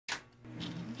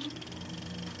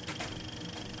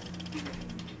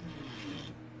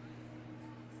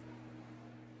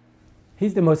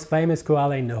He's the most famous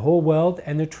koala in the whole world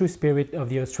and the true spirit of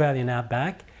the Australian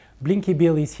outback. Blinky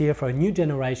Bill is here for a new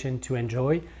generation to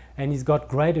enjoy, and he's got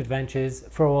great adventures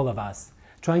for all of us.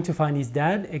 Trying to find his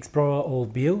dad, explorer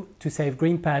Old Bill, to save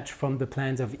Green Patch from the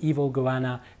plans of evil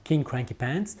goanna King Cranky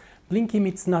Pants, Blinky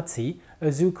meets Nutsy,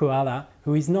 a zoo koala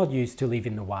who is not used to live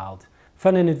in the wild.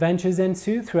 Fun and adventures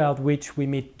ensue, throughout which we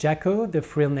meet Jacko, the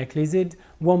frill-neck lizard,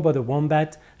 Wombo the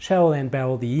wombat, Cheryl and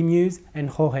Beryl the emus, and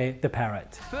Jorge the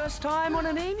parrot. First time on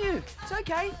an emu. It's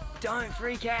okay. Don't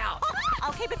freak out.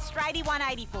 I'll keep it straighty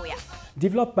 180 for you.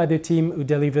 Developed by the team who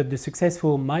delivered the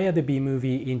successful Maya the Bee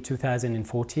movie in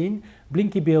 2014,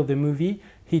 Blinky Bill the movie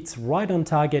hits right on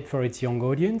target for its young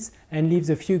audience and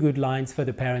leaves a few good lines for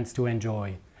the parents to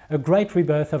enjoy. A great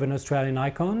rebirth of an Australian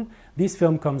icon, this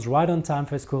film comes right on time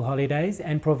for school holidays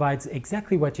and provides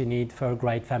exactly what you need for a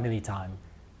great family time.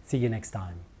 See you next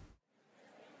time.